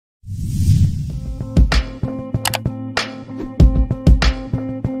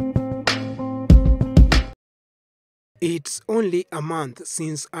It's only a month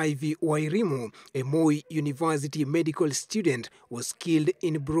since Ivy Wairimu, a Moi University medical student, was killed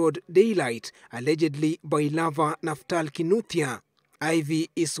in broad daylight, allegedly by lover Naftal Kinuthia. Ivy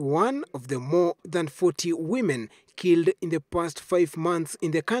is one of the more than 40 women killed in the past 5 months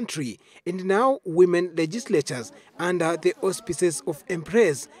in the country, and now women legislators under the auspices of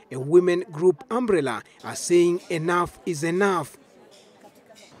Empress, a women group umbrella, are saying enough is enough.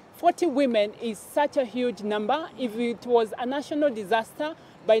 40 women is such a huge number. If it was a national disaster,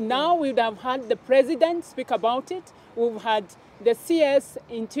 by now we would have had the president speak about it. We've had the CS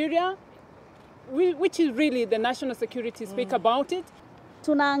Interior, which is really the national security, speak about it.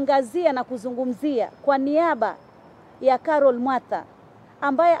 Tunaangazia na kuzungumzia kwa niaba ya Carol Mwatha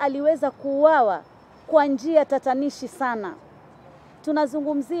ambaye aliweza kuuawa kwa njia tatanishi sana.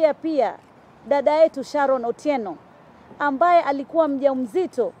 Tunazungumzia pia dada yetu Sharon Otieno ambaye alikuwa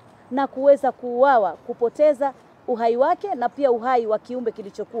mjamzito na kuweza kuuawa, kupoteza uhai wake na pia uhai wa kiumbe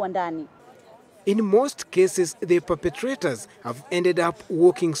kilichokuwa ndani. In most cases, the perpetrators have ended up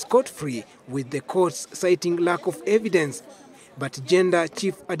walking scot-free, with the courts citing lack of evidence. But Gender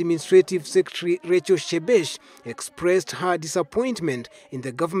Chief Administrative Secretary Rachel Shebesh expressed her disappointment in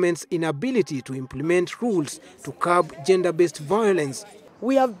the government's inability to implement rules to curb gender-based violence.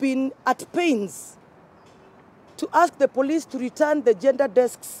 We have been at pains to ask the police to return the gender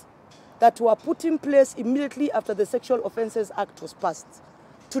desks that were put in place immediately after the Sexual Offences Act was passed.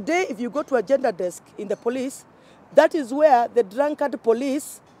 Today, if you go to a gender desk in the police, that is where the drunkard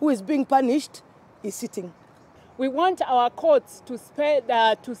police who is being punished is sitting. We want our courts to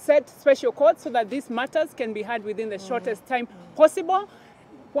set special courts so that these matters can be heard within the shortest time possible.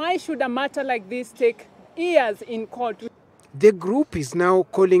 Why should a matter like this take years in court? The group is now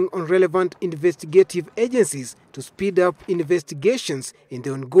calling on relevant investigative agencies to speed up investigations in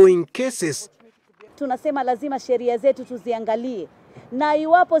the ongoing cases. Tunasema lazima sheria zetu tuziangalie, na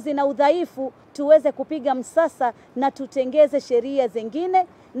iwapo zina udhaifu tuweze kupiga msasa na tutengeze sheria zingine,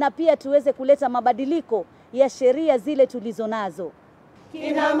 na pia tuweze kuleta mabadiliko ya sheria zile tulizonazo.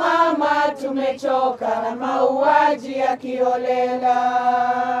 Kina mama tumechoka na mauaji ya kiolela.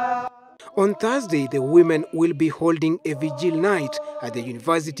 On Thursday, the women will be holding a vigil night at the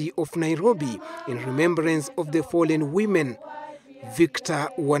University of Nairobi in remembrance of the fallen women. Victor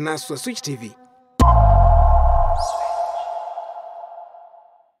Wanaswa, Switch TV.